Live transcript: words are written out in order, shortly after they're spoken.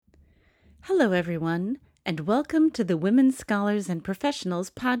Hello, everyone, and welcome to the Women Scholars and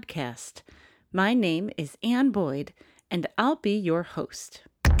Professionals podcast. My name is Ann Boyd, and I'll be your host.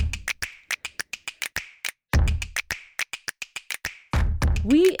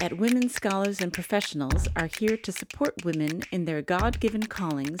 We at Women Scholars and Professionals are here to support women in their God-given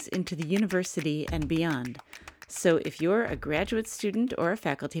callings into the university and beyond. So if you're a graduate student or a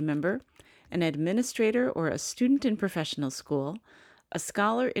faculty member, an administrator or a student in professional school, a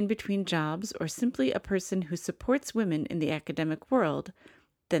scholar in between jobs, or simply a person who supports women in the academic world,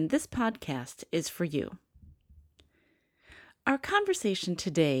 then this podcast is for you. Our conversation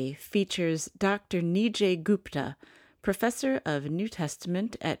today features Dr. Nijay Gupta, professor of New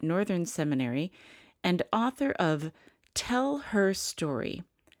Testament at Northern Seminary and author of Tell Her Story: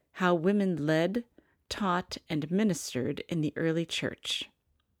 How Women Led, Taught, and Ministered in the Early Church.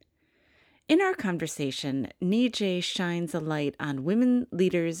 In our conversation, Nijay shines a light on women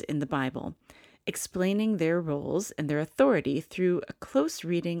leaders in the Bible, explaining their roles and their authority through a close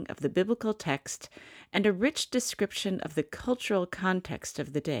reading of the biblical text and a rich description of the cultural context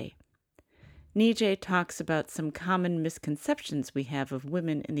of the day. Nijay talks about some common misconceptions we have of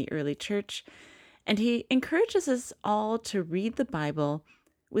women in the early church, and he encourages us all to read the Bible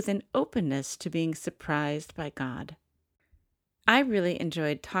with an openness to being surprised by God. I really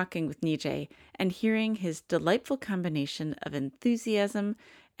enjoyed talking with Nijay and hearing his delightful combination of enthusiasm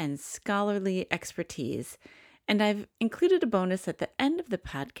and scholarly expertise, and I've included a bonus at the end of the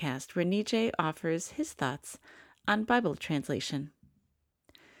podcast where Nijay offers his thoughts on Bible translation.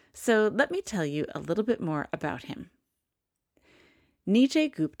 So let me tell you a little bit more about him.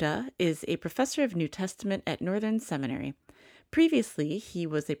 Nijay Gupta is a professor of New Testament at Northern Seminary. Previously, he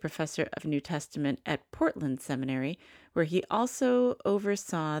was a professor of New Testament at Portland Seminary, where he also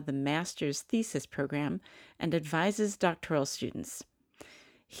oversaw the master's thesis program and advises doctoral students.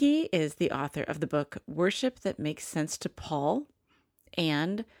 He is the author of the book Worship That Makes Sense to Paul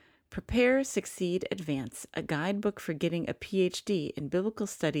and Prepare, Succeed, Advance, a guidebook for getting a PhD in biblical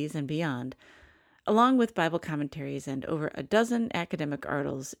studies and beyond, along with Bible commentaries and over a dozen academic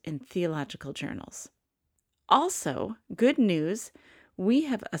articles in theological journals. Also, good news, we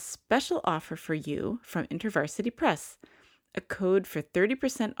have a special offer for you from InterVarsity Press, a code for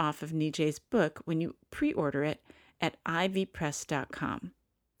 30% off of Nijay's book when you pre-order it at ivpress.com.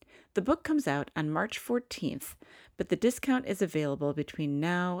 The book comes out on March 14th, but the discount is available between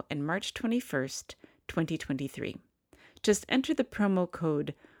now and March 21st, 2023. Just enter the promo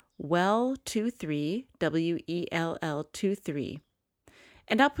code WELL23, WELL23,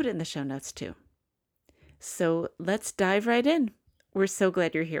 and I'll put it in the show notes too. So let's dive right in. We're so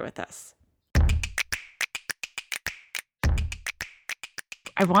glad you're here with us.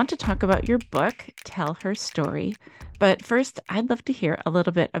 I want to talk about your book, Tell Her Story, but first I'd love to hear a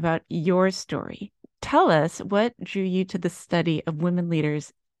little bit about your story. Tell us what drew you to the study of women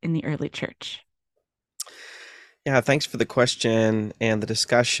leaders in the early church. Yeah, thanks for the question and the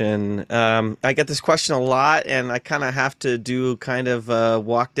discussion. I get this question a lot, and I kind of have to do kind of a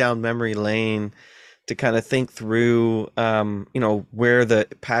walk down memory lane to kind of think through, where the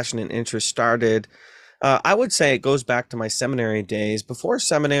passion and interest started. I would say it goes back to my seminary days. Before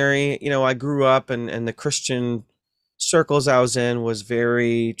seminary, I grew up and the Christian circles I was in was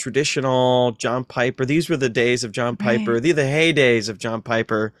very traditional. John Piper. These were the days of John Piper. Right. These are the heydays of John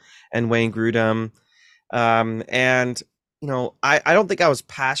Piper and Wayne Grudem. I don't think I was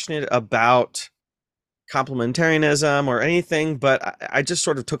passionate about complementarianism or anything, but I just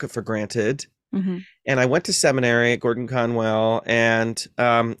sort of took it for granted. Mm-hmm. And I went to seminary at Gordon Conwell. And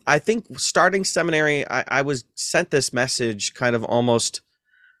I think starting seminary, I was sent this message kind of almost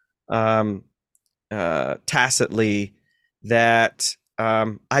tacitly that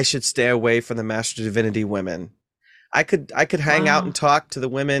I should stay away from the Master of Divinity women. I could hang out and talk to the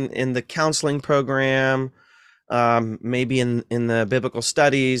women in the counseling program, maybe in the biblical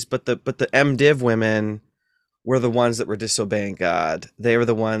studies, but the MDiv women were the ones that were disobeying God. They were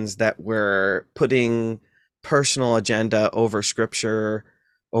the ones that were putting personal agenda over scripture,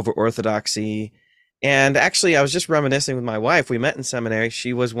 over orthodoxy. And actually, I was just reminiscing with my wife. We met in seminary.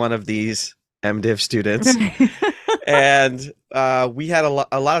 She was one of these MDiv students. And we had a lot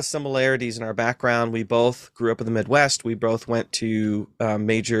of similarities in our background. We both grew up in the Midwest. We both went to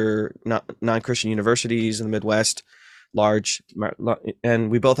major non-Christian universities in the Midwest, large,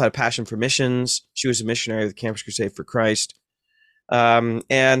 and we both had a passion for missions. She was a missionary of the Campus Crusade for Christ.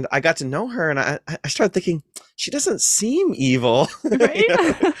 And I got to know her, and I started thinking, she doesn't seem evil.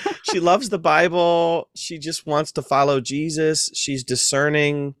 Right? She loves the Bible. She just wants to follow Jesus. She's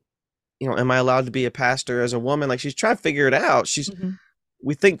discerning. Am I allowed to be a pastor as a woman? Like, she's trying to figure it out. She's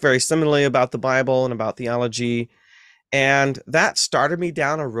we think very similarly about the Bible and about theology. And that started me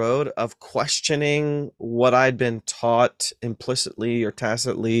down a road of questioning what I'd been taught implicitly or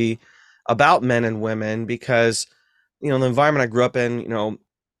tacitly about men and women, because, the environment I grew up in,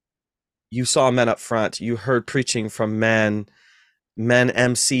 you saw men up front, you heard preaching from men, men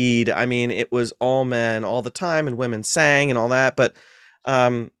emceed. I mean, it was all men all the time, and women sang and all that. But,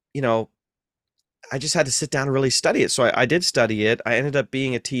 um, you know, I just had to sit down and really study it. So I did study it. I ended up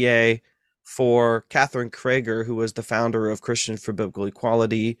being a TA for Catherine Krager, who was the founder of Christians for Biblical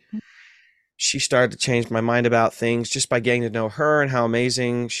Equality. She started to change my mind about things just by getting to know her and how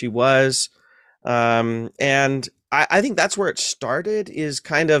amazing she was. And I think that's where it started, is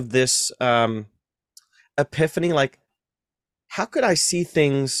kind of this epiphany, like, how could I see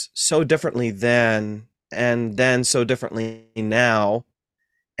things so differently then and then so differently now?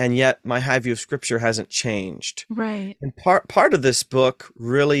 And yet my high view of scripture hasn't changed. Right. And part of this book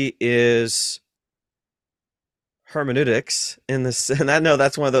really is hermeneutics, in this, and I know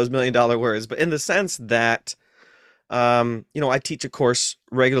that's one of those $1 million words, but in the sense that, I teach a course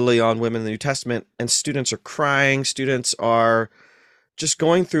regularly on women in the New Testament, and students are crying. Students are just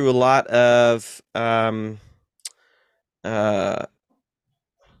going through a lot of uh,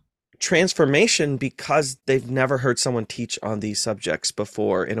 transformation because they've never heard someone teach on these subjects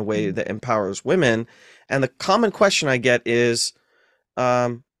before in a way that empowers women. And the common question I get is,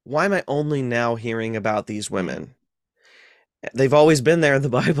 why am I only now hearing about these women? They've always been there in the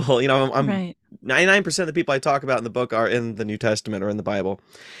Bible. I'm Right. 99% of the people I talk about in the book are in the New Testament or in the Bible.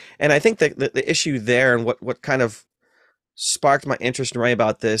 And I think that the issue there, and what kind of sparked my interest in writing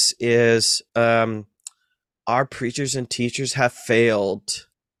about this, is our preachers and teachers have failed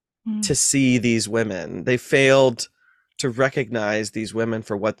to see these women. They failed to recognize these women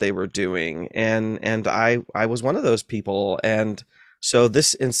for what they were doing. And I was one of those people. And so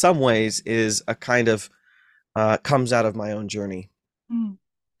this, in some ways, is a kind of comes out of my own journey.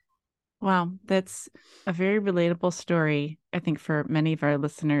 Wow, that's a very relatable story, I think, for many of our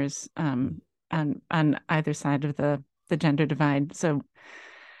listeners, on either side of the gender divide. So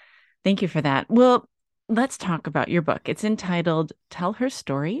thank you for that. Well, let's talk about your book. It's entitled Tell Her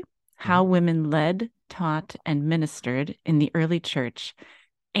Story: How Women Led, Taught, and Ministered in the Early Church.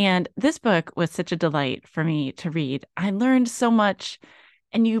 And this book was such a delight for me to read. I learned so much,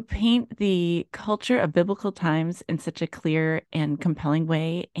 and you paint the culture of biblical times in such a clear and compelling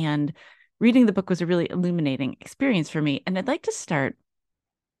way. And reading the book was a really illuminating experience for me. And I'd like to start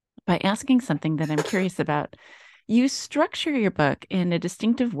by asking something that I'm curious about. You structure your book in a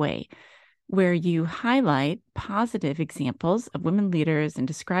distinctive way, where you highlight positive examples of women leaders and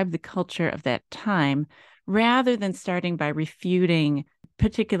describe the culture of that time, rather than starting by refuting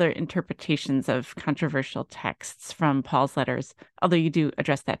particular interpretations of controversial texts from Paul's letters, although you do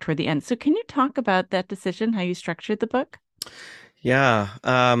address that toward the end. So can you talk about that decision, how you structured the book? Yeah.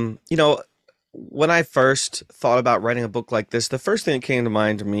 When I first thought about writing a book like this, the first thing that came to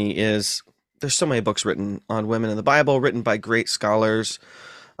mind to me is there's so many books written on women in the Bible, written by great scholars,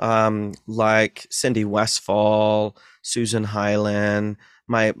 like Cindy Westfall, Susan Hyland,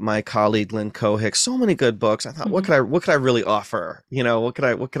 my colleague Lynn Cohick. So many good books. I thought, what could I really offer? How could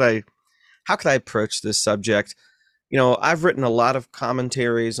I approach this subject? I've written a lot of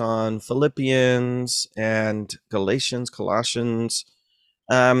commentaries on Philippians and Galatians, Colossians.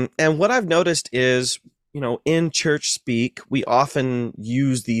 And what I've noticed is, in church speak, we often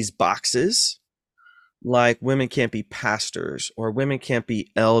use these boxes, like women can't be pastors, or women can't be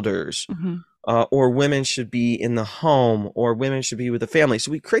elders, or women should be in the home, or women should be with the family.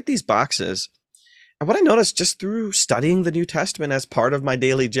 So we create these boxes. And what I noticed just through studying the New Testament as part of my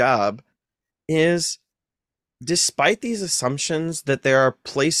daily job is, despite these assumptions that there are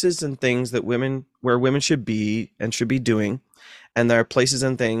places and things where women should be and should be doing, and there are places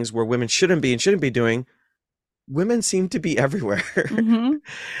and things where women shouldn't be and shouldn't be doing, women seem to be everywhere.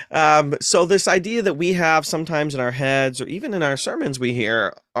 So this idea that we have sometimes in our heads, or even in our sermons we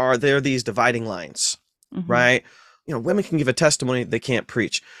hear, are there these dividing lines, right? Women can give a testimony, they can't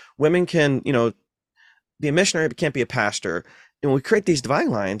preach. Women can, be a missionary, but can't be a pastor. We create these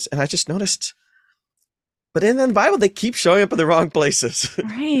dividing lines, and I just noticed, but in the Bible, they keep showing up in the wrong places.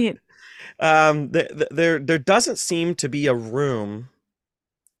 Right. There doesn't seem to be a room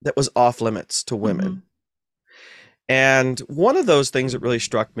that was off limits to women. And one of those things that really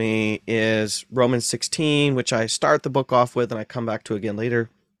struck me is Romans 16, which I start the book off with and I come back to again later,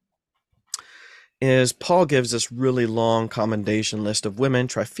 is Paul gives this really long commendation list of women,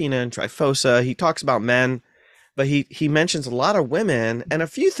 Tryphena and Tryphosa. He talks about men, but he mentions a lot of women, and a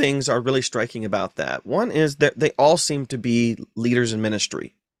few things are really striking about that. One is that they all seem to be leaders in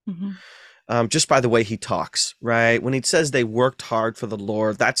ministry, Mm-hmm. just by the way he talks, right? When he says they worked hard for the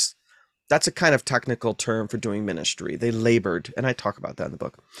Lord, that's a kind of technical term for doing ministry. They labored, and I talk about that in the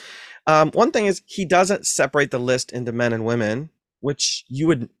book. One thing is he doesn't separate the list into men and women, which you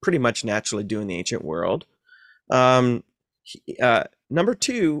would pretty much naturally do in the ancient world. Um, Number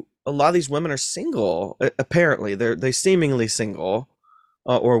two, a lot of these women are single. Apparently, they seemingly single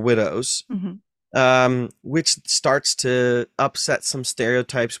or widows, Mm-hmm. which starts to upset some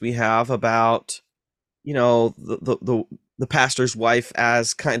stereotypes we have about, the pastor's wife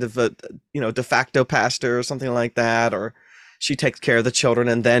as kind of a, de facto pastor or something like that, or she takes care of the children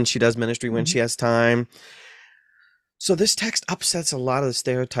and then she does ministry when she has time. So this text upsets a lot of the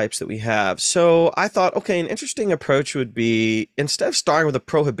stereotypes that we have. So I thought, okay, an interesting approach would be, instead of starting with a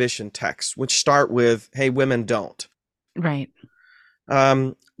prohibition text, which start with, hey, women don't. Right.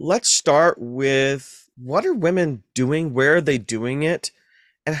 Let's start with, what are women doing? Where are they doing it?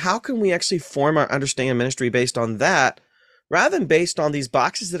 And how can we actually form our understanding of ministry based on that, rather than based on these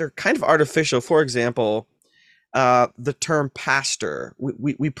boxes that are kind of artificial? For example, the term pastor.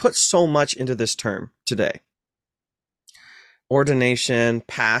 We put so much into this term today. Ordination,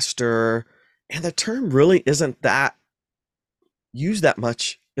 pastor, and the term really isn't that used that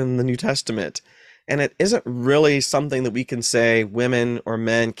much in the New Testament. And it isn't really something that we can say women or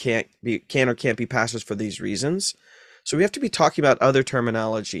men can or can't be pastors for these reasons. So we have to be talking about other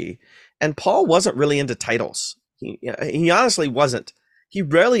terminology. And Paul wasn't really into titles. He honestly wasn't. He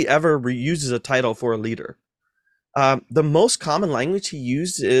rarely ever reuses a title for a leader. The most common language he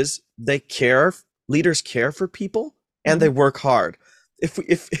used is leaders care for people, and they work hard.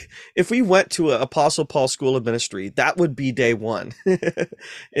 If we went to an Apostle Paul School of Ministry, that would be day one,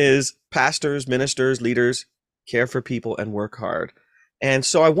 is pastors, ministers, leaders care for people and work hard. And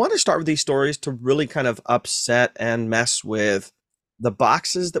so I want to start with these stories to really kind of upset and mess with the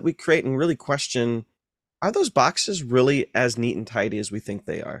boxes that we create and really question, are those boxes really as neat and tidy as we think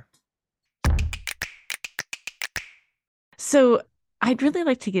they are? So I'd really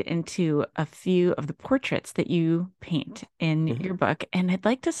like to get into a few of the portraits that you paint in your book, and I'd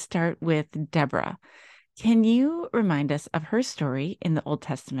like to start with Deborah. Can you remind us of her story in the Old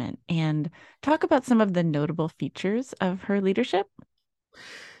Testament and talk about some of the notable features of her leadership?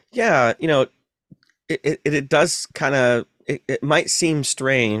 Yeah, it does kind of, it might seem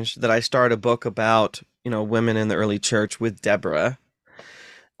strange that I start a book about, women in the early church with Deborah.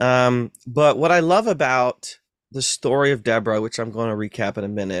 But what I love about the story of Deborah, which I'm going to recap in a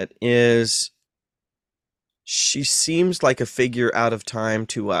minute, is she seems like a figure out of time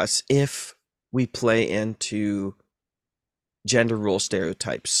to us if we play into gender role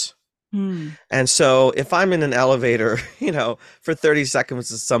stereotypes. And so if I'm in an elevator, for 30 seconds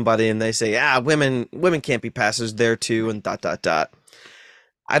with somebody and they say, women can't be pastors there too, and ...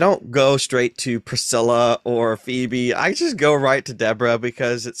 I don't go straight to Priscilla or Phoebe. I just go right to Deborah,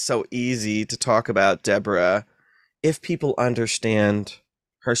 because it's so easy to talk about Deborah if people understand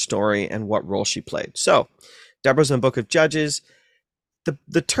her story and what role she played. So Deborah's in the book of Judges.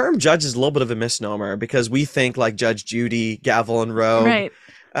 The term judge is a little bit of a misnomer, because we think like Judge Judy, gavel and robe. Right.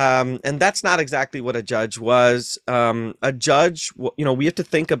 And that's not exactly what a judge was. A judge, we have to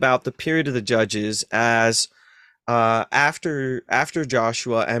think about the period of the judges as after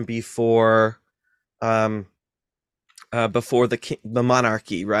Joshua and before the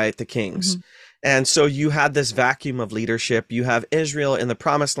monarchy, right? The kings. And so you had this vacuum of leadership. You have Israel in the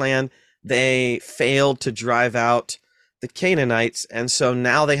promised land. They failed to drive out the Canaanites. And so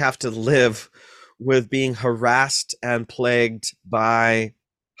now they have to live with being harassed and plagued by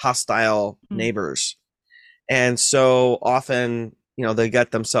hostile neighbors. And so often, they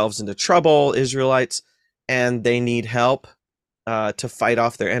get themselves into trouble, Israelites, and they need help to fight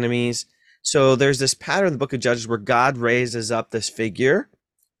off their enemies. So there's this pattern in the book of Judges where God raises up this figure.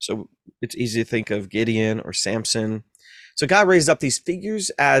 So it's easy to think of Gideon or Samson. So God raises up these figures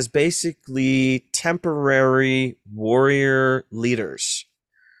as basically temporary warrior leaders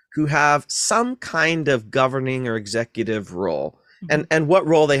who have some kind of governing or executive role. And what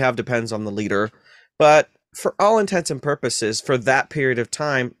role they have depends on the leader. But for all intents and purposes, for that period of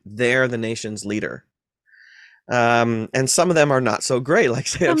time, they're the nation's leader. And some of them are not so great, like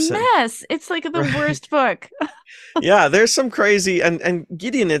Samson. A mess. It's like the worst book. Yeah, there's some crazy, and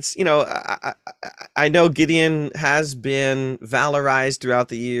Gideon, it's, I know Gideon has been valorized throughout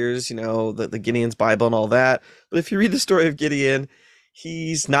the years, the Gideon's Bible and all that. But if you read the story of Gideon,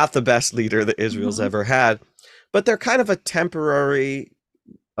 he's not the best leader that Israel's ever had. But they're kind of a temporary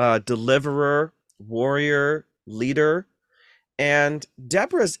deliverer, warrior, leader. And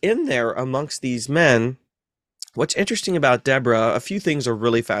Deborah's in there amongst these men. What's interesting about Deborah, a few things are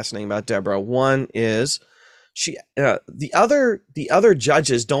really fascinating about Deborah. One is the other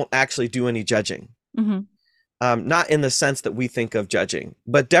judges don't actually do any judging. Mm-hmm. Not in the sense that we think of judging,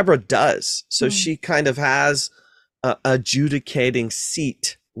 but Deborah does. So she kind of has a adjudicating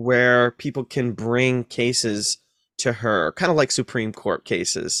seat where people can bring cases to her, kind of like Supreme Court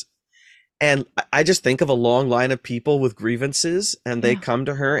cases. And I just think of a long line of people with grievances, and they come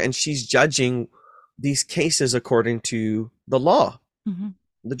to her, and she's judging these cases according to the law,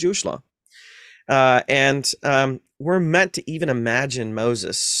 the Jewish law. And we're meant to even imagine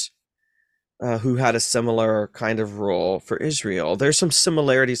Moses, who had a similar kind of role for Israel. There's some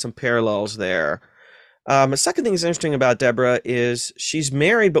similarities, some parallels there. The second thing that's interesting about Deborah is she's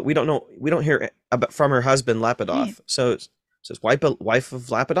married, but we don't hear about from her husband Lapidoth. Right. So it says wife of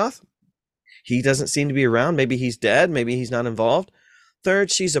Lapidoth. He doesn't seem to be around. Maybe he's dead. Maybe he's not involved. Third,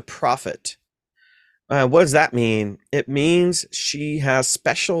 she's a prophet. What does that mean? It means she has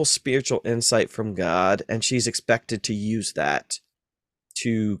special spiritual insight from God, and she's expected to use that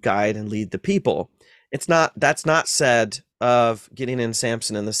to guide and lead the people. That's not said of Gideon and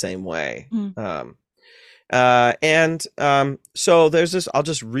Samson in the same way. So there's this, I'll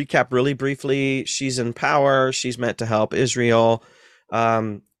just recap really briefly. She's in power. She's meant to help Israel.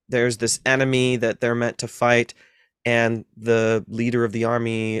 There's this enemy that they're meant to fight. And the leader of the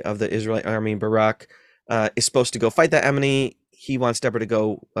army, of the Israelite army, Barak, is supposed to go fight that enemy. He wants Deborah to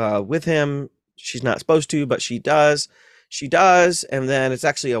go with him. She's not supposed to, but she does. She does. And then it's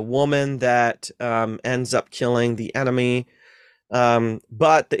actually a woman that ends up killing the enemy.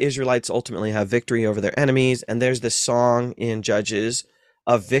 But the Israelites ultimately have victory over their enemies. And there's this song in Judges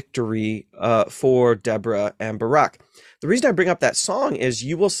of victory for Deborah and Barak. The reason I bring up that song is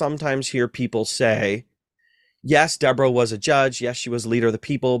you will sometimes hear people say, yes, Deborah was a judge. Yes, she was a leader of the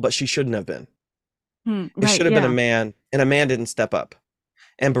people, but she shouldn't have been. It should have been a man, and a man didn't step up,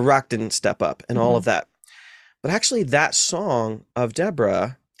 and Barak didn't step up, and all of that. But actually, that song of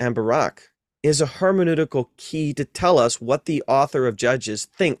Deborah and Barak is a hermeneutical key to tell us what the author of Judges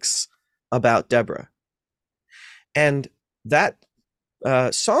thinks about Deborah. And that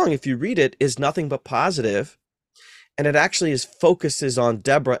song, if you read it, is nothing but positive. And it actually focuses on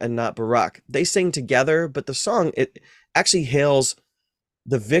Deborah and not Barak. They sing together, but the song, it actually hails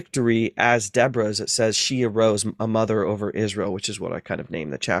the victory as Deborah's. It says, she arose a mother over Israel, which is what I kind of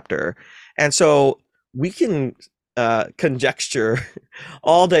named the chapter. And so we can conjecture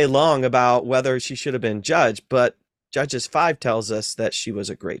all day long about whether she should have been judged, but Judges 5 tells us that she was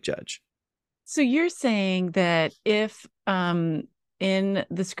a great judge. So you're saying that if in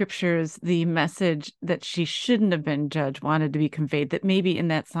the scriptures, the message that she shouldn't have been judged wanted to be conveyed, that maybe in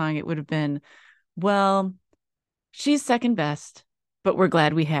that song it would have been, well, she's second best, but we're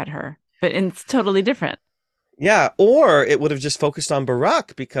glad we had her. But it's totally different. Yeah, or it would have just focused on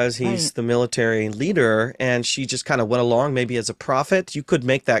Barak because he's the military leader, and she just kind of went along maybe as a prophet. You could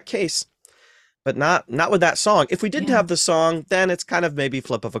make that case, but not with that song. If we didn't have the song, then it's kind of maybe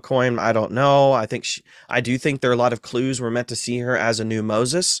flip of a coin. I don't know. I do think there are a lot of clues. We're meant to see her as a new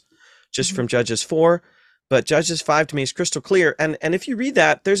Moses, just from Judges 4. But Judges 5 to me is crystal clear. And if you read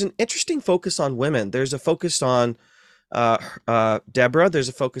that, there's an interesting focus on women. There's a focus on Deborah. There's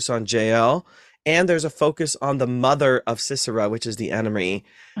a focus on Jael. And there's a focus on the mother of Sisera, which is the enemy,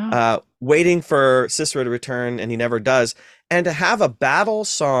 waiting for Sisera to return, and he never does. And to have a battle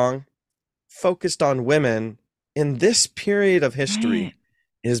song focused on women in this period of history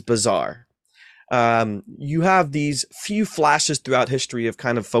is bizarre. You have these few flashes throughout history of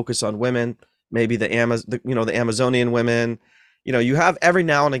kind of focus on women, maybe the Amazonian women, you have every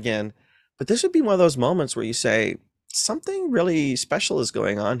now and again, but this would be one of those moments where you say something really special is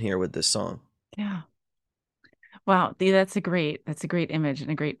going on here with this song. Yeah. Wow. That's a great image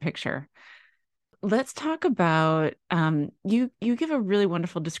and a great picture. Let's talk about, you give a really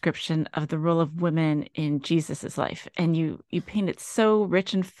wonderful description of the role of women in Jesus's life, and you paint it so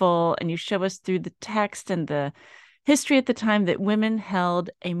rich and full, and you show us through the text and the history at the time that women held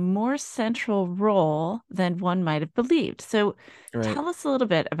a more central role than one might have believed. So tell us a little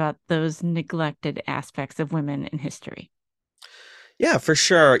bit about those neglected aspects of women in history. Yeah, for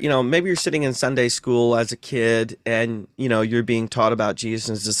sure. Maybe you're sitting in Sunday school as a kid and, you're being taught about Jesus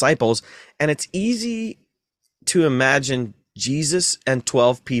and his disciples, and it's easy to imagine Jesus and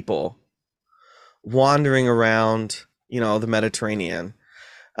 12 people wandering around, the Mediterranean.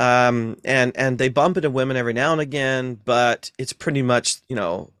 And they bump into women every now and again, but it's pretty much,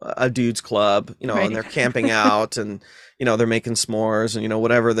 a dude's club, and Right. they're camping out, and they're making s'mores, and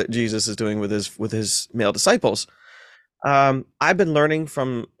whatever that Jesus is doing with his male disciples. I've been learning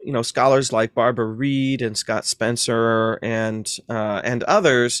from scholars like Barbara Reed and Scott Spencer and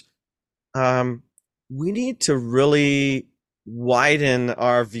others. We need to really widen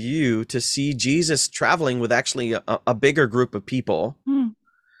our view to see Jesus traveling with actually a bigger group of people Hmm.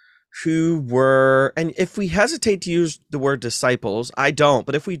 who were, and if we hesitate to use the word disciples, I don't,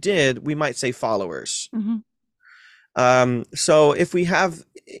 but if we did, we might say followers. Hmm. So if we have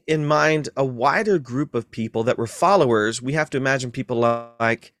in mind a wider group of people that were followers, we have to imagine people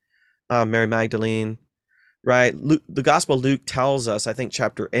like Mary Magdalene, right? The Gospel of Luke tells us, I think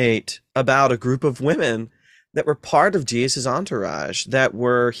chapter 8, about a group of women that were part of Jesus' entourage, that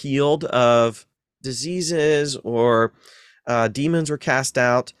were healed of diseases, or demons were cast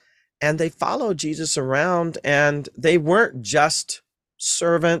out, and they followed Jesus around, and they weren't just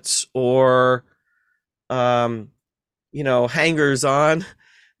servants or hangers on.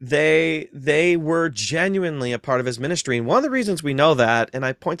 They were genuinely a part of his ministry. And one of the reasons we know that, and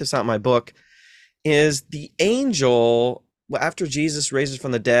I point this out in my book, is the angel, after Jesus raises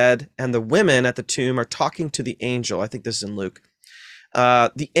from the dead and the women at the tomb are talking to the angel. I think this is in Luke.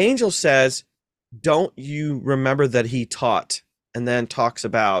 The angel says, "Don't you remember that he taught?" And then talks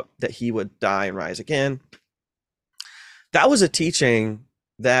about that he would die and rise again. That was a teaching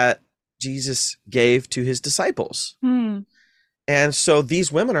that Jesus gave to his disciples. Hmm. And so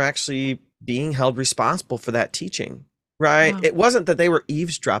these women are actually being held responsible for that teaching, right? Wow. It wasn't that they were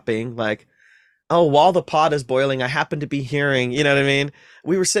eavesdropping, like, oh, while the pot is boiling, I happen to be hearing, you know what I mean?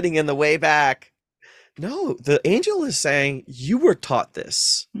 We were sitting in the way back. No, the angel is saying, you were taught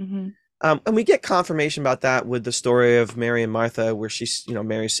this. Hmm. And we get confirmation about that with the story of Mary and Martha, where she's,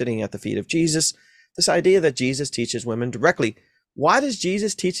 Mary's sitting at the feet of Jesus. This idea that Jesus teaches women directly. Why does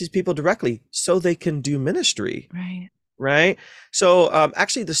Jesus teach these people directly? So they can do ministry, Right. right? So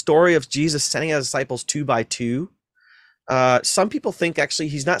actually, the story of Jesus sending out disciples 2 by 2, some people think actually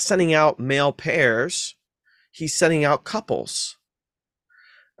he's not sending out male pairs, he's sending out couples,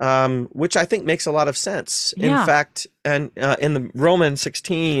 which I think makes a lot of sense. In Yeah. fact, and in the Romans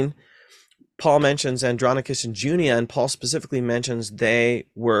 16, Paul mentions Andronicus and Junia, and Paul specifically mentions they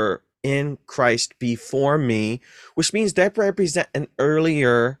were in Christ before me, which means they represent an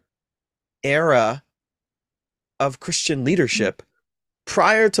earlier era of Christian leadership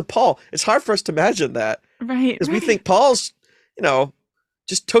prior to Paul. It's hard for us to imagine that, Right. because we Right. think Paul's,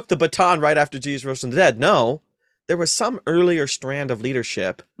 just took the baton right after Jesus rose from the dead. No, there was some earlier strand of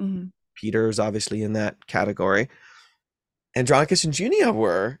leadership. Hmm. Peter's obviously in that category. Andronicus and Junia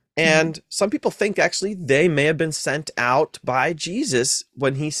were. And some people think actually they may have been sent out by Jesus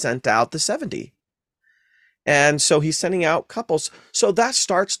when he sent out the 70. And so he's sending out couples. So that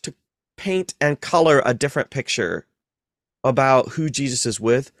starts to paint and color a different picture about who Jesus is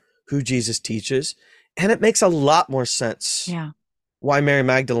with, who Jesus teaches. And it makes a lot more sense Yeah. why Mary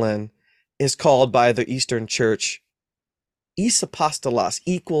Magdalene is called by the Eastern Church is apostolos,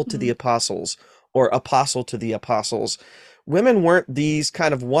 equal to the apostles, or apostle to the apostles. Women weren't these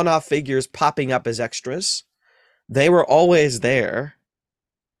kind of one-off figures popping up as extras. They were always there.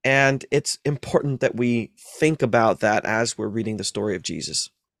 And it's important that we think about that as we're reading the story of Jesus.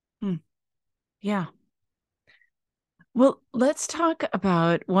 Yeah. Well, let's talk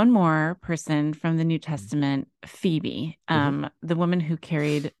about one more person from the New Testament, Phoebe, the woman who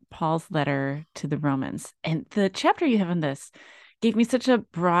carried Paul's letter to the Romans. And the chapter you have on this gave me such a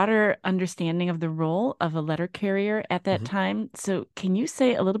broader understanding of the role of a letter carrier at that time. So can you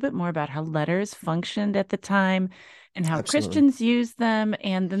say a little bit more about how letters functioned at the time and how Absolutely. Christians used them,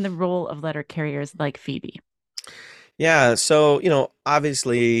 and then the role of letter carriers like Phoebe? Yeah, so,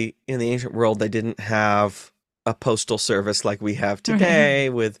 obviously in the ancient world, they didn't have a postal service like we have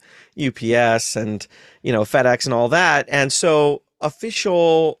today with UPS and, FedEx and all that. And so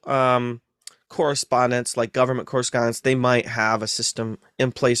official correspondence, like government correspondence, they might have a system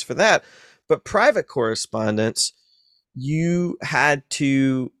in place for that. But private correspondence, you had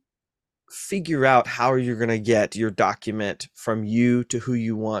to figure out how you're going to get your document from you to who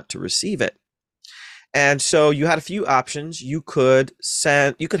you want to receive it. And so you had a few options. You could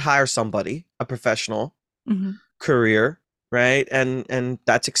hire somebody, a professional courier, right? And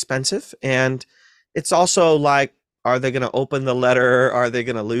that's expensive. And it's also like, are they going to open the letter? Are they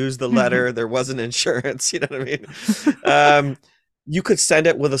going to lose the letter? There wasn't insurance, you know what I mean? You could send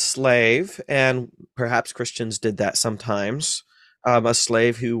it with a slave, and perhaps Christians did that sometimes. A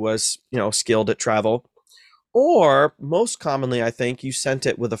slave who was, skilled at travel. Or most commonly, I think you sent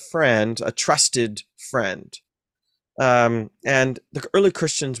it with a friend, a trusted friend. And the early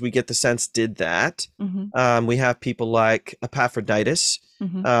Christians, we get the sense, did that. We have people like Epaphroditus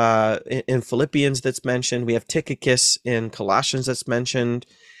in Philippians that's mentioned. We have Tychicus in Colossians that's mentioned.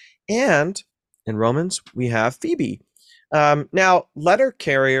 And in Romans, we have Phoebe. Now, letter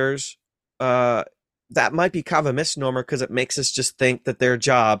carriers, that might be kind of a misnomer because it makes us just think that their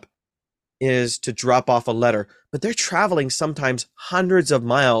job is to drop off a letter, but they're traveling sometimes hundreds of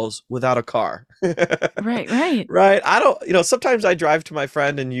miles without a car. Right. Right. I don't, sometimes I drive to my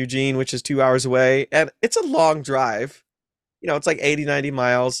friend in Eugene, which is 2 hours away, and it's a long drive. It's like 80, 90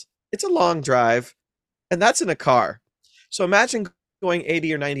 miles. It's a long drive, and that's in a car. So imagine going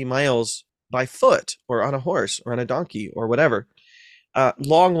 80 or 90 miles by foot or on a horse or on a donkey or whatever.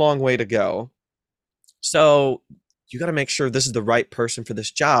 Long, long way to go. So you got to make sure this is the right person for this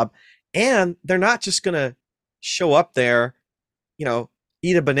job. And they're not just going to show up there,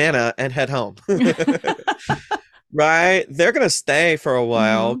 eat a banana and head home. Right? They're going to stay for a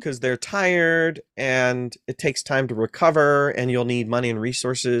while because they're tired and it takes time to recover and you'll need money and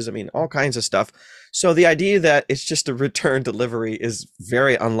resources. I mean, all kinds of stuff. So the idea that it's just a return delivery is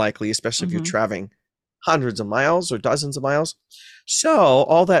very unlikely, especially if you're traveling hundreds of miles or dozens of miles. So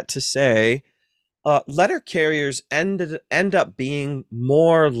all that to say, letter carriers end up being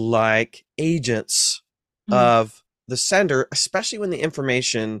more like agents of the sender, especially when the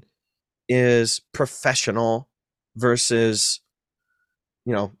information is professional versus,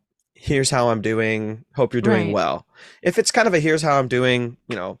 here's how I'm doing, hope you're doing well. If it's kind of a here's how I'm doing,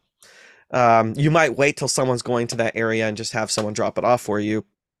 you might wait till someone's going to that area and just have someone drop it off for you.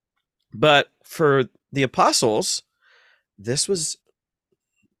 But for the apostles, this was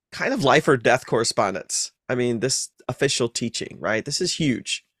kind of life or death correspondence. I mean, this official teaching, right? This is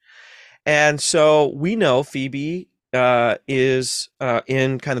huge. And so we know Phoebe is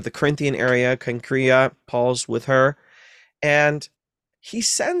in kind of the Corinthian area, Cenchrea. Paul's with her. And he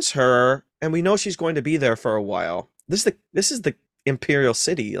sends her, and we know she's going to be there for a while. This is the imperial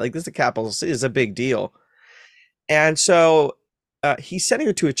city. Like, this is the capital city. It's a big deal. And so he's sending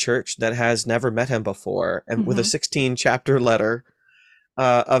her to a church that has never met him before, and with a 16-chapter letter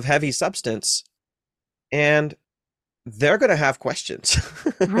of heavy substance, and they're going to have questions.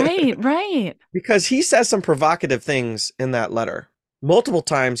 Right. Because he says some provocative things in that letter. Multiple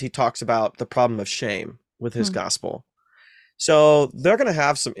times he talks about the problem of shame with his gospel. So they're going to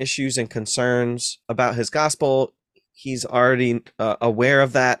have some issues and concerns about his gospel. He's already aware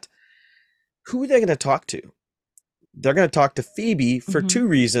of that. Who are they going to talk to? They're going to talk to Phoebe for two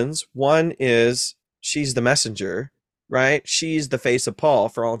reasons. One is she's the messenger, right? She's the face of Paul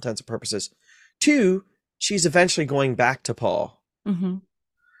for all intents and purposes. Two, she's eventually going back to Paul.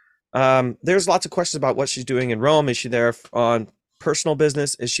 There's lots of questions about what she's doing in Rome. Is she there on personal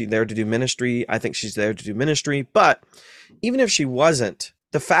business? Is she there to do ministry? I think she's there to do ministry. But even if she wasn't,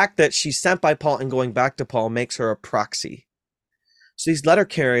 the fact that she's sent by Paul and going back to Paul makes her a proxy. So these letter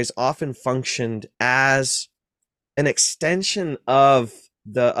carriers often functioned as an extension of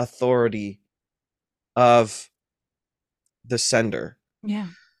the authority of the sender. Yeah.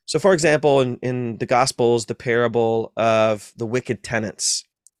 So, for example, in the Gospels, the parable of the wicked tenants,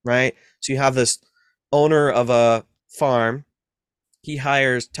 right? So you have this owner of a farm. He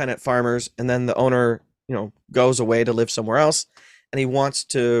hires tenant farmers, and then the owner, goes away to live somewhere else, and he wants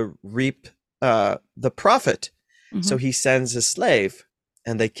to reap the profit. So he sends his slave,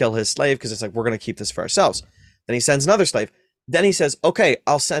 and they kill his slave because it's like, we're going to keep this for ourselves. Then he sends another slave. Then he says, okay,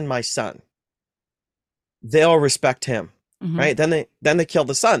 I'll send my son. They'll respect him. Right. Then they kill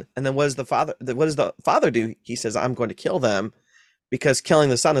the son. And then what does the father do? He says, I'm going to kill them because killing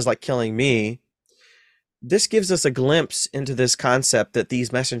the son is like killing me. This gives us a glimpse into this concept that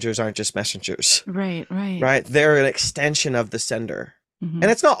these messengers aren't just messengers. Right. They're an extension of the sender. And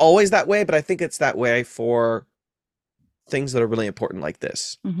it's not always that way, but I think it's that way for things that are really important like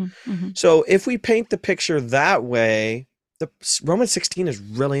this. So if we paint the picture that way, the Romans 16 is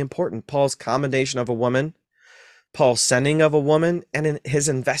really important. Paul's commendation of a woman, Paul's sending of a woman, and in his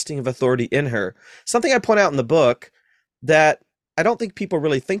investing of authority in her. Something I point out in the book that I don't think people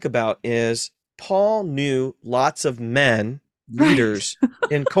really think about is Paul knew lots of men, leaders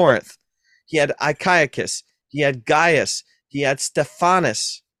in Corinth. He had Achaicus, he had Gaius, he had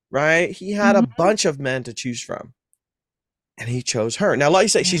Stephanas, right? He had a bunch of men to choose from, and he chose her. Now, like you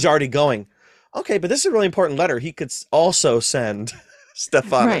say, she's already going, okay, but this is a really important letter. He could also send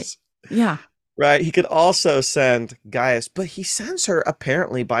Stephanas. Yeah. Right. He could also send Gaius, but he sends her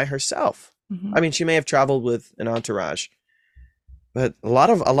apparently by herself. I mean, she may have traveled with an entourage. But a lot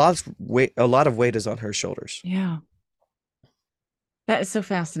of weight is on her shoulders. Yeah. That is so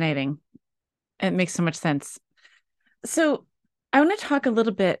fascinating. It makes so much sense. So I want to talk a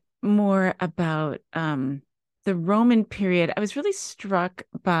little bit more about the Roman period. I was really struck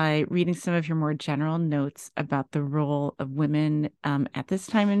by reading some of your more general notes about the role of women at this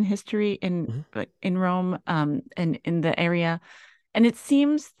time in history Mhm. in Rome and in the area. And it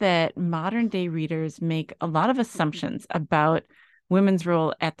seems that modern day readers make a lot of assumptions about women's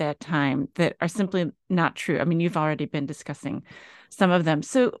role at that time that are simply not true. I mean, you've already been discussing some of them.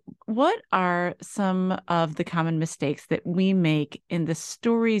 So, what are some of the common mistakes that we make in the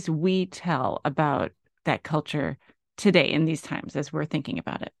stories we tell about that culture today in these times as we're thinking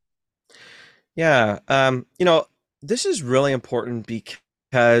about it? Yeah, this is really important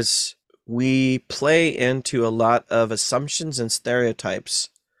because we play into a lot of assumptions and stereotypes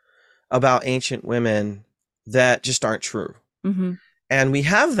about ancient women that just aren't true. Mm-hmm. And we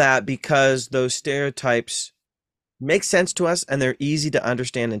have that because those stereotypes make sense to us and they're easy to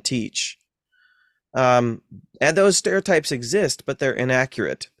understand and teach. Um, and those stereotypes exist, but they're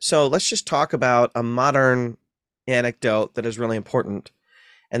inaccurate. So let's just talk about a modern anecdote that is really important.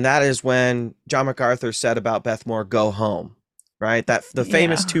 And that is when John MacArthur said about Beth Moore, "Go home," right? That the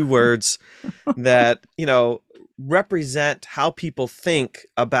famous Yeah. two words that, represent how people think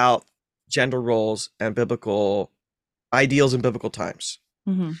about gender roles and biblical ideals in biblical times.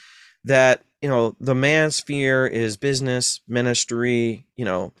 Mm-hmm. That, the man's sphere is business, ministry,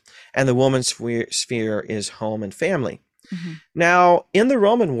 and the woman's sphere is home and family. Mm-hmm. Now, in the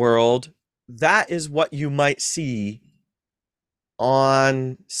Roman world, that is what you might see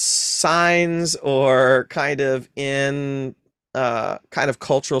on signs or kind of in kind of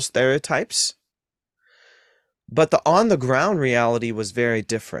cultural stereotypes. But the on the ground reality was very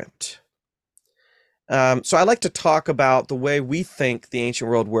different. So I like to talk about the way we think the ancient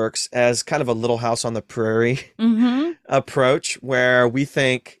world works as kind of a Little House on the Prairie Mm-hmm. approach, where we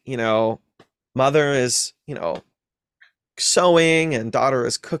think, mother is, sewing and daughter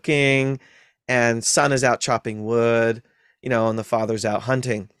is cooking and son is out chopping wood, and the father's out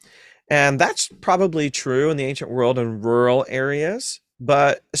hunting. And that's probably true in the ancient world in rural areas,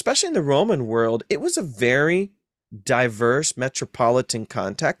 but especially in the Roman world, it was a very diverse metropolitan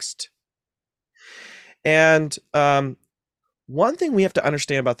context. And one thing we have to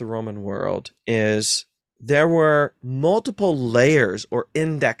understand about the Roman world is there were multiple layers or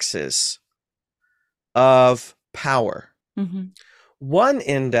indexes of power. Mm-hmm. One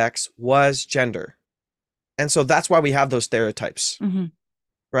index was gender. And so that's why we have those stereotypes, Mm-hmm.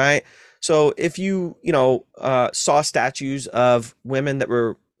 right? So if saw statues of women that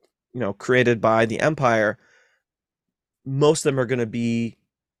were, created by the empire, most of them are going to be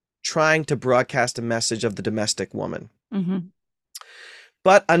trying to broadcast a message of the domestic woman. Mm-hmm.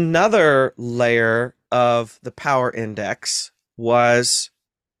 But another layer of the power index was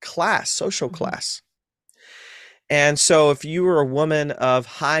class, social Mm-hmm. class. And so if you were a woman of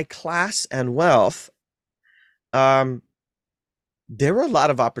high class and wealth, um, there were a lot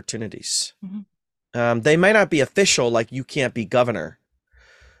of opportunities. Mm-hmm. They might not be official, like you can't be governor,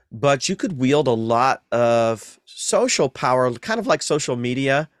 but you could wield a lot of social power, kind of like social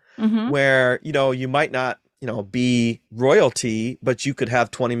media, Mm-hmm. where, you might not, be royalty, but you could have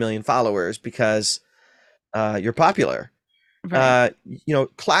 20 million followers because you're popular. Right.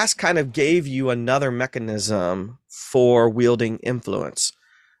 Class kind of gave you another mechanism for wielding influence.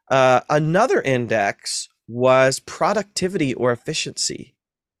 Another index was productivity or efficiency.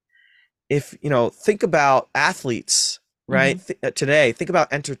 If, think about athletes, Mm-hmm. right? Today, think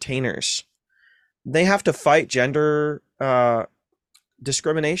about entertainers. They have to fight gender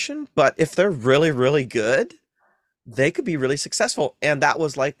discrimination, but if they're really, really good, they could be really successful. And that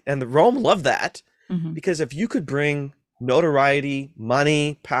was and the Rome loved that Mm-hmm. because if you could bring notoriety,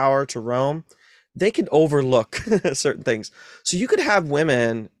 money, power to Rome, they could overlook certain things. So you could have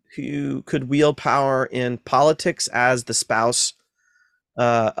women who could wield power in politics as the spouse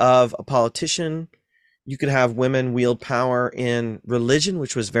of a politician. You could have women wield power in religion,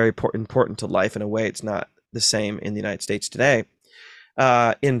 which was very important to life in a way it's not the same in the United States today.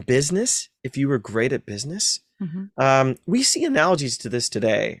 In business, if you were great at business, Mm-hmm. we see analogies to this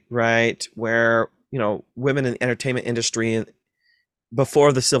today, right? Where, women in the entertainment industry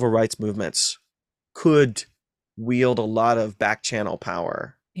before the civil rights movements could wield a lot of back channel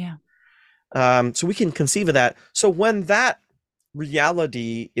power. Yeah. So we can conceive of that. So when that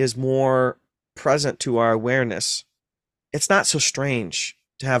reality is more present to our awareness, it's not so strange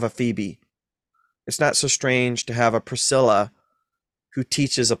to have a Phoebe. It's not so strange to have a Priscilla who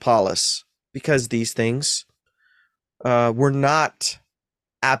teaches Apollos, because these things were not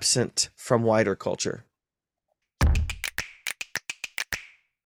absent from wider culture.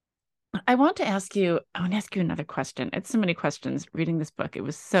 I want to ask you another question. It's so many questions reading this book. It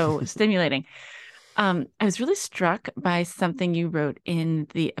was so stimulating. I was really struck by something you wrote in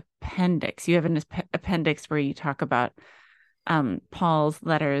the appendix. You have an appendix where you talk about Paul's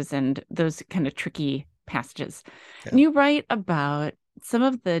letters and those kind of tricky passages. Yeah. And you write about some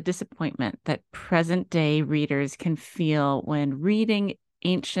of the disappointment that present day readers can feel when reading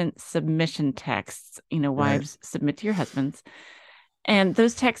ancient submission texts, wives submit to your husbands, and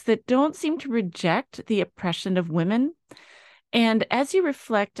those texts that don't seem to reject the oppression of women. And as you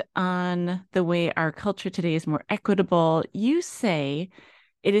reflect on the way our culture today is more equitable, you say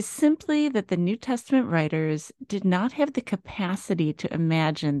it is simply that the New Testament writers did not have the capacity to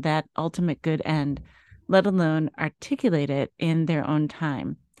imagine that ultimate good end, let alone articulate it in their own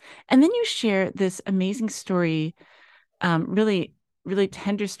time. And then you share this amazing story, really, really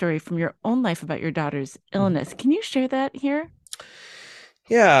tender story from your own life about your daughter's illness. Can you share that here?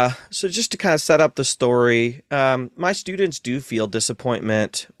 Yeah, so just to kind of set up the story, my students do feel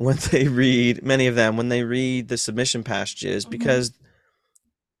disappointment when they read, many of them, when they read the submission passages, because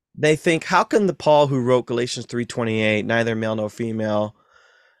they think, how can the Paul who wrote Galatians 3:28, neither male nor female,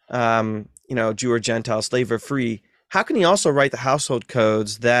 Jew or Gentile, slave or free, how can he also write the household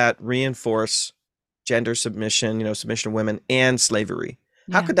codes that reinforce gender submission, submission of women and slavery?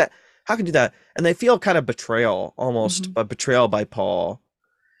 How could that, how can do that? And they feel kind of betrayal, almost a betrayal by Paul.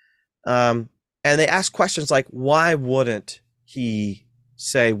 And they ask questions like, why wouldn't he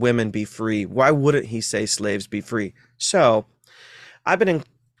say women be free? Why wouldn't he say slaves be free? So I've been in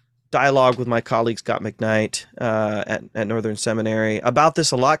dialogue with my colleague, Scot McKnight, at Northern Seminary about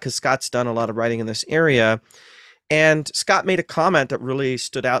this a lot, because Scott's done a lot of writing in this area. And Scott made a comment that really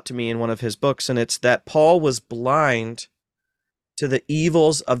stood out to me in one of his books, and it's that Paul was blind to the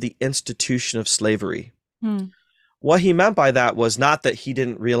evils of the institution of slavery. What he meant by that was not that he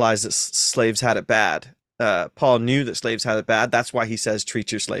didn't realize that slaves had it bad. Paul knew that slaves had it bad. That's why he says,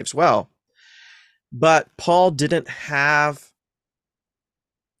 treat your slaves well. But Paul didn't have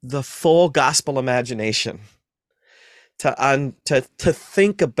the full gospel imagination to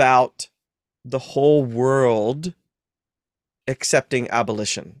think about the whole world accepting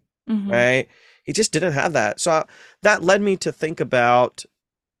abolition, right? He just didn't have that. So that led me to think about,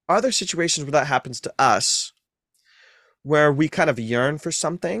 are there situations where that happens to us, where we kind of yearn for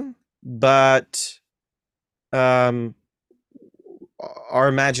something, but our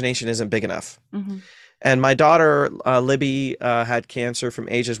imagination isn't big enough? And my daughter, Libby, had cancer from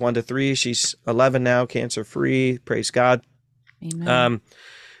ages 1 to 3. She's 11 now, cancer free. Praise God. Amen.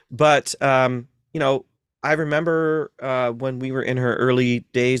 I remember when we were in her early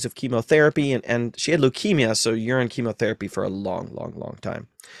days of chemotherapy, and she had leukemia, so urine chemotherapy for a long, long, long time.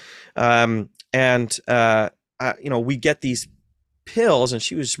 We get these pills, and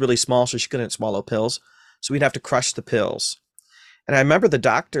she was really small, so she couldn't swallow pills. So we'd have to crush the pills. And I remember the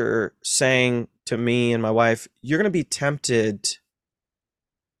doctor saying to me and my wife, you're going to be tempted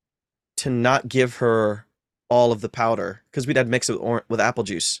to not give her all of the powder, because we'd had mixed it with apple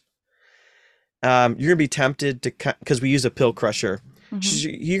juice. You're going to be tempted to, because we use a pill crusher.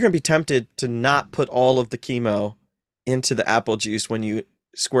 You're going to be tempted to not put all of the chemo into the apple juice when you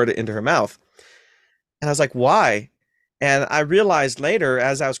squirt it into her mouth. And I was like, why? And I realized later,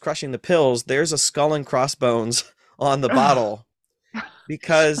 as I was crushing the pills, there's a skull and crossbones on the bottle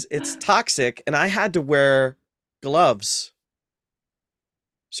because it's toxic. And I had to wear gloves,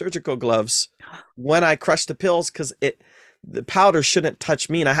 surgical gloves, when I crushed the pills, because the powder shouldn't touch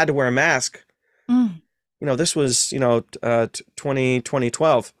me. And I had to wear a mask. This was,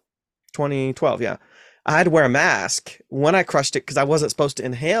 2012. Yeah. I had to wear a mask when I crushed it because I wasn't supposed to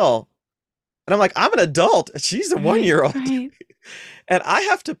inhale. And I'm like, I'm an adult. She's a 1-year-old. Right. And I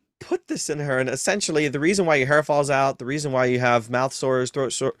have to put this in her. And essentially, the reason why your hair falls out, the reason why you have mouth sores,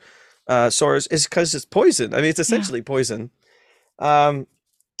 throat sores, is because it's poison. I mean, it's essentially poison. And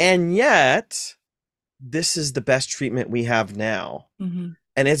yet, this is the best treatment we have now. And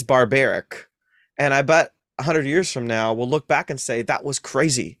it's barbaric. And I bet 100 years from now, we'll look back and say, that was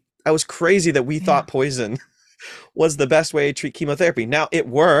crazy. That was crazy that we thought poison was the best way to treat chemotherapy. Now, it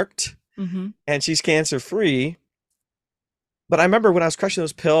worked. And she's cancer free. But I remember when I was crushing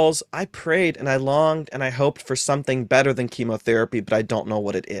those pills, I prayed and I longed and I hoped for something better than chemotherapy, but I don't know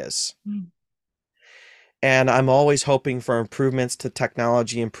what it is. And I'm always hoping for improvements to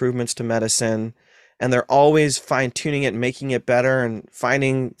technology, improvements to medicine. And they're always fine tuning it, making it better and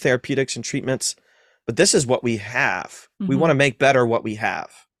finding therapeutics and treatments. But this is what we have. We want to make better what we have.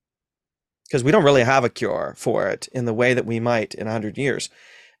 because we don't really have a cure for it in the way that we might in 100 years.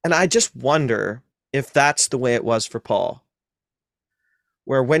 And I just wonder if that's the way it was for Paul,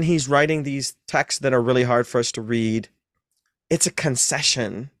 where when he's writing these texts that are really hard for us to read, it's a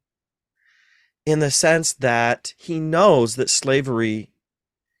concession in the sense that he knows that slavery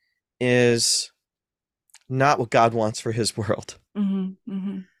is not what God wants for his world. Mm-hmm,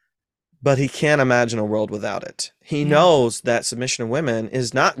 mm-hmm. But he can't imagine a world without it. He knows that submission of women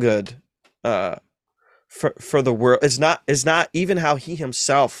is not good for the world. It's not even how he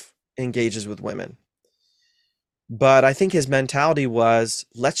himself engages with women. But I think his mentality was,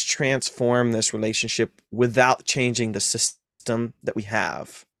 let's transform this relationship without changing the system that we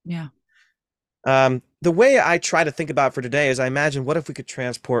have. Yeah. The way I try to think about it for today is I imagine, what if we could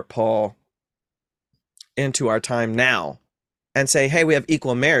transport Paul into our time now and say, hey, we have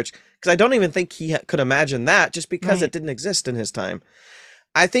equal marriage? Because I don't even think he could imagine that, just because it didn't exist in his time.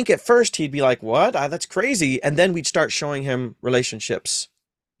 I think at first he'd be like, what? That's crazy. And then we'd start showing him relationships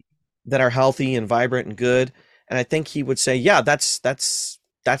that are healthy and vibrant and good. And I think he would say, yeah, that's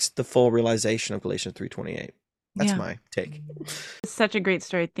the full realization of Galatians 3:28. That's my take. It's such a great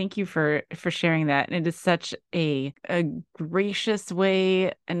story. Thank you for sharing that. And it is such a gracious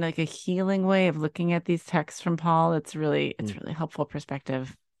way and like a healing way of looking at these texts from Paul. It's really helpful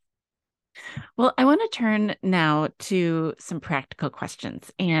perspective. Well, I want to turn now to some practical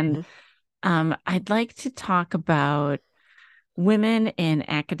questions. And I'd like to talk about women in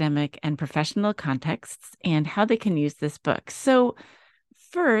academic and professional contexts and how they can use this book. So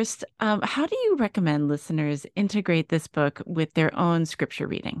first, how do you recommend listeners integrate this book with their own scripture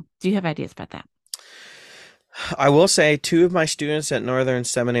reading? Do you have ideas about that? I will say 2 of my students at Northern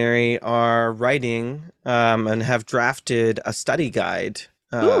Seminary are writing and have drafted a study guide.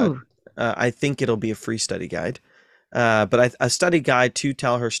 I think it'll be a free study guide, but a study guide to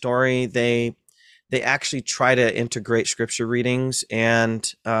tell her story. They actually try to integrate scripture readings,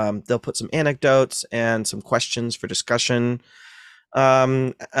 and they'll put some anecdotes and some questions for discussion. How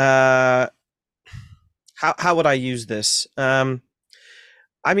would I use this? I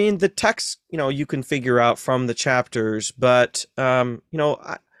mean, the text, you can figure out from the chapters, but,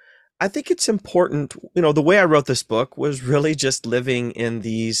 I think it's important, the way I wrote this book was really just living in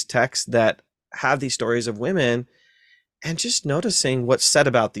these texts that have these stories of women and just noticing what's said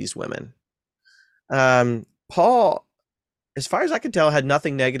about these women. Paul, as far as I can tell, had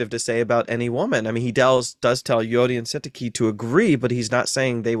nothing negative to say about any woman. I mean, he does tell Euodia and Syntyche to agree, but he's not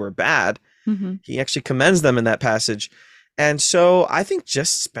saying they were bad. Mm-hmm. He actually commends them in that passage. And so I think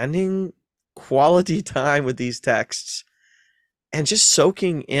just spending quality time with these texts and just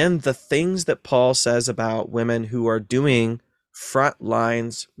soaking in the things that Paul says about women who are doing front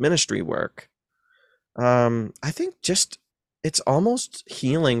lines ministry work. I think just it's almost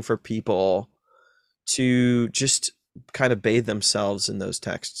healing for people to just kind of bathe themselves in those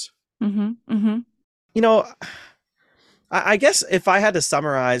texts. Mm-hmm, mm-hmm. I guess if I had to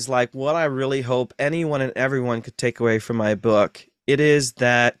summarize like what I really hope anyone and everyone could take away from my book, it is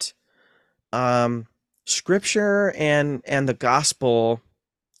that scripture and the gospel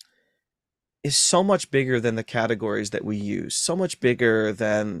is so much bigger than the categories that we use, so much bigger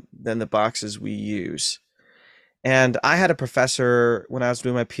than the boxes we use. And I had a professor when I was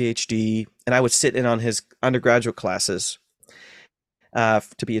doing my PhD, and I would sit in on his undergraduate classes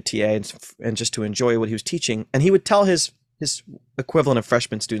to be a TA and just to enjoy what he was teaching. And he would tell his equivalent of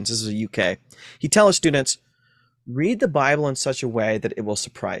freshman students, this is the UK, he'd tell his students, read the Bible in such a way that it will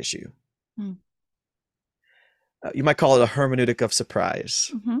surprise you. You might call it a hermeneutic of surprise.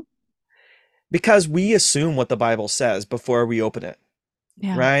 Mm-hmm. Because we assume what the Bible says before we open it.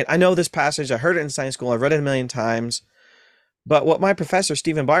 Yeah. Right? I know this passage, I heard it in Sunday school, I've read it a million times. But what my professor,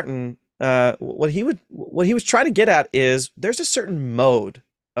 Stephen Barton, what he was trying to get at is there's a certain mode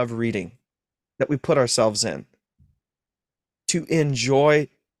of reading that we put ourselves in to enjoy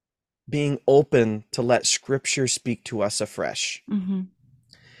being open to let scripture speak to us afresh. Mm-hmm.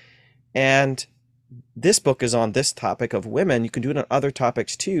 And this book is on this topic of women. You can do it on other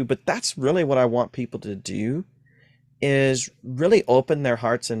topics too, but that's really what I want people to do, is really open their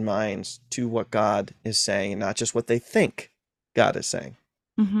hearts and minds to what God is saying, and not just what they think God is saying.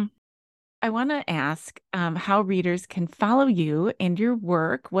 Mm-hmm. I want to ask how readers can follow you and your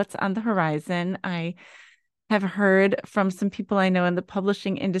work. What's on the horizon? I have heard from some people I know in the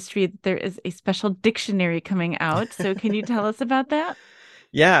publishing industry that there is a special dictionary coming out. So can you tell us about that?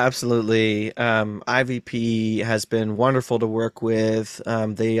 Yeah, absolutely. IVP has been wonderful to work with.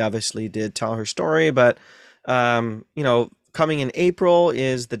 They obviously did Tell Her Story, but coming in April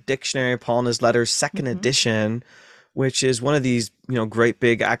is the Dictionary of Paul and His Letters, second edition, which is one of these, great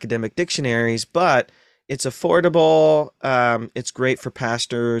big academic dictionaries, but it's affordable. It's great for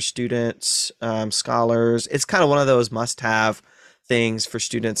pastors, students, scholars. It's kind of one of those must-have things for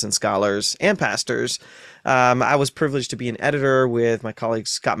students and scholars and pastors. I was privileged to be an editor with my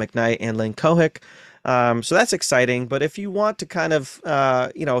colleagues Scott McKnight and Lynn Kohik. So that's exciting. But if you want to kind of,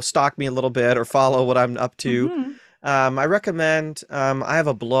 stalk me a little bit or follow what I'm up to, I recommend, I have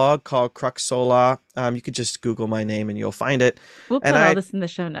a blog called Crux Sola. You could just Google my name and you'll find it. We'll put all this in the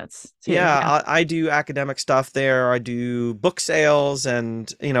show notes too. Yeah, I do academic stuff there. I do book sales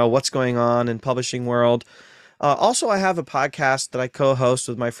and, what's going on in publishing world. Also, I have a podcast that I co-host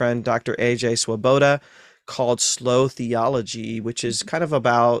with my friend Dr. AJ Swoboda called Slow Theology, which is kind of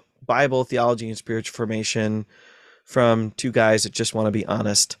about Bible theology and spiritual formation from two guys that just want to be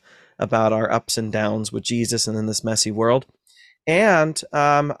honest about our ups and downs with Jesus and in this messy world. And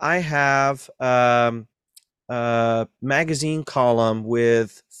I have a magazine column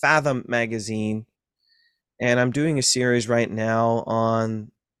with Fathom Magazine, and I'm doing a series right now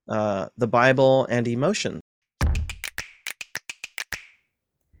on the Bible and emotion.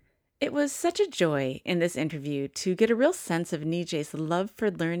 It was such a joy in this interview to get a real sense of Nijay's love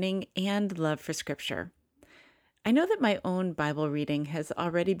for learning and love for Scripture. I know that my own Bible reading has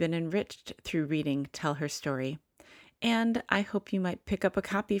already been enriched through reading Tell Her Story, and I hope you might pick up a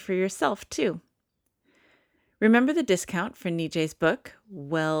copy for yourself too. Remember the discount for Nijay's book,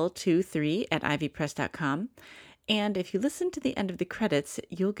 Well23 at ivypress.com, and if you listen to the end of the credits,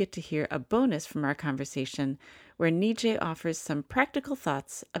 you'll get to hear a bonus from our conversation where Nijay offers some practical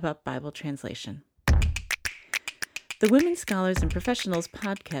thoughts about Bible translation. The Women Scholars and Professionals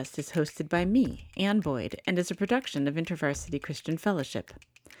podcast is hosted by me, Ann Boyd, and is a production of InterVarsity Christian Fellowship.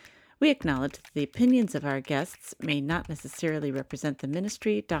 We acknowledge that the opinions of our guests may not necessarily represent the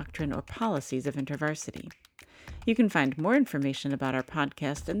ministry, doctrine, or policies of InterVarsity. You can find more information about our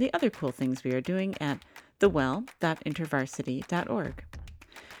podcast and the other cool things we are doing at thewell.intervarsity.org.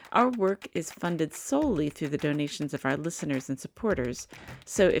 Our work is funded solely through the donations of our listeners and supporters,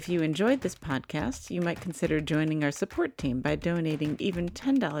 so if you enjoyed this podcast, you might consider joining our support team by donating even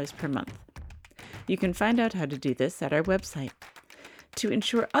 $10 per month. You can find out how to do this at our website. To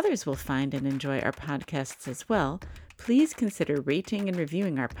ensure others will find and enjoy our podcasts as well, please consider rating and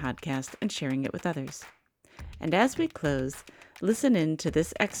reviewing our podcast and sharing it with others. And as we close, listen in to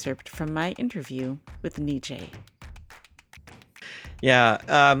this excerpt from my interview with Nijay.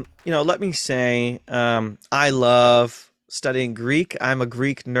 Yeah, let me say, I love studying Greek. I'm a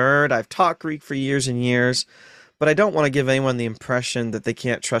Greek nerd. I've taught Greek for years and years, but I don't want to give anyone the impression that they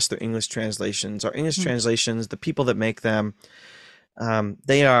can't trust their English translations. Our English translations, the people that make them,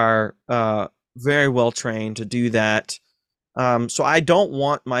 they are very well trained to do that. So I don't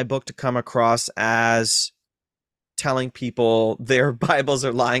want my book to come across as telling people their Bibles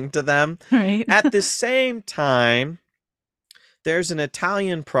are lying to them. Right. At the same time, there's an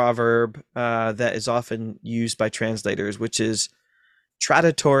Italian proverb that is often used by translators, which is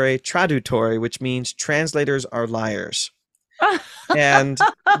tradutori, which means translators are liars. And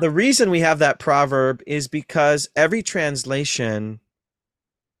the reason we have that proverb is because every translation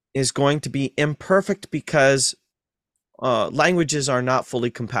is going to be imperfect because languages are not fully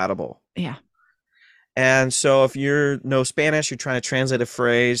compatible. Yeah. And so if you know Spanish, you're trying to translate a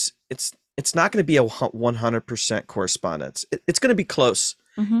phrase, it's not going to be a 100% correspondence. It's going to be close.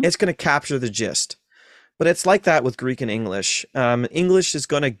 Mm-hmm. It's going to capture the gist. But it's like that with Greek and English. English is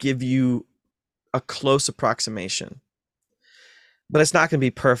going to give you a close approximation, but it's not going to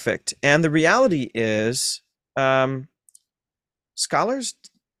be perfect. And the reality is, scholars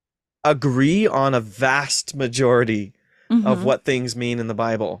agree on a vast majority of what things mean in the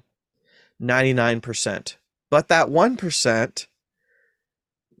Bible, 99%. But that 1%,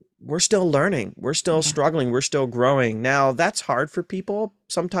 we're still learning. We're still struggling. We're still growing. Now, that's hard for people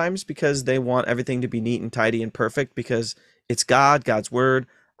sometimes because they want everything to be neat and tidy and perfect because it's God's word.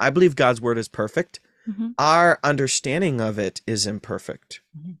 I believe God's word is perfect. Mm-hmm. Our understanding of it is imperfect.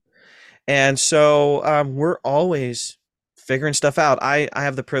 Mm-hmm. And so we're always figuring stuff out. I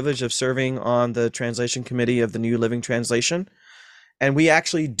have the privilege of serving on the translation committee of the New Living Translation, and we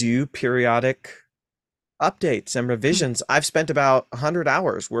actually do periodic updates and revisions. I've spent about 100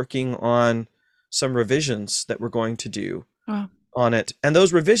 hours working on some revisions that we're going to do on it. And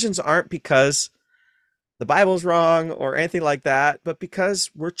those revisions aren't because the Bible's wrong or anything like that, but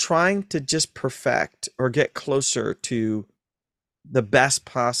because we're trying to just perfect or get closer to the best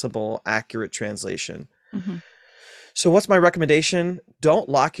possible accurate translation. Mm-hmm. So what's my recommendation? Don't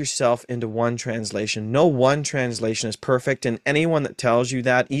lock yourself into one translation. No one translation is perfect. And anyone that tells you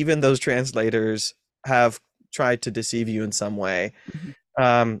that, even those translators, have tried to deceive you in some way,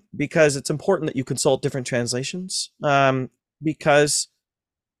 Mhm. because it's important that you consult different translations, because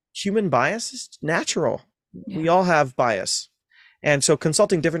human bias is natural. Yeah. We all have bias. And so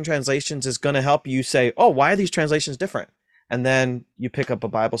consulting different translations is going to help you say, oh, why are these translations different? And then you pick up a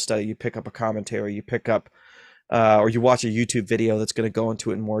Bible study, you pick up a commentary, you pick up, or you watch a YouTube video that's going to go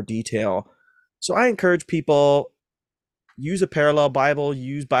into it in more detail. So I encourage people, use a parallel Bible,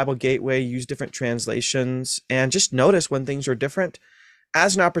 use Bible Gateway, use different translations, and just notice when things are different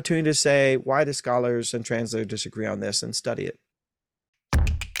as an opportunity to say, why do scholars and translators disagree on this, and study it.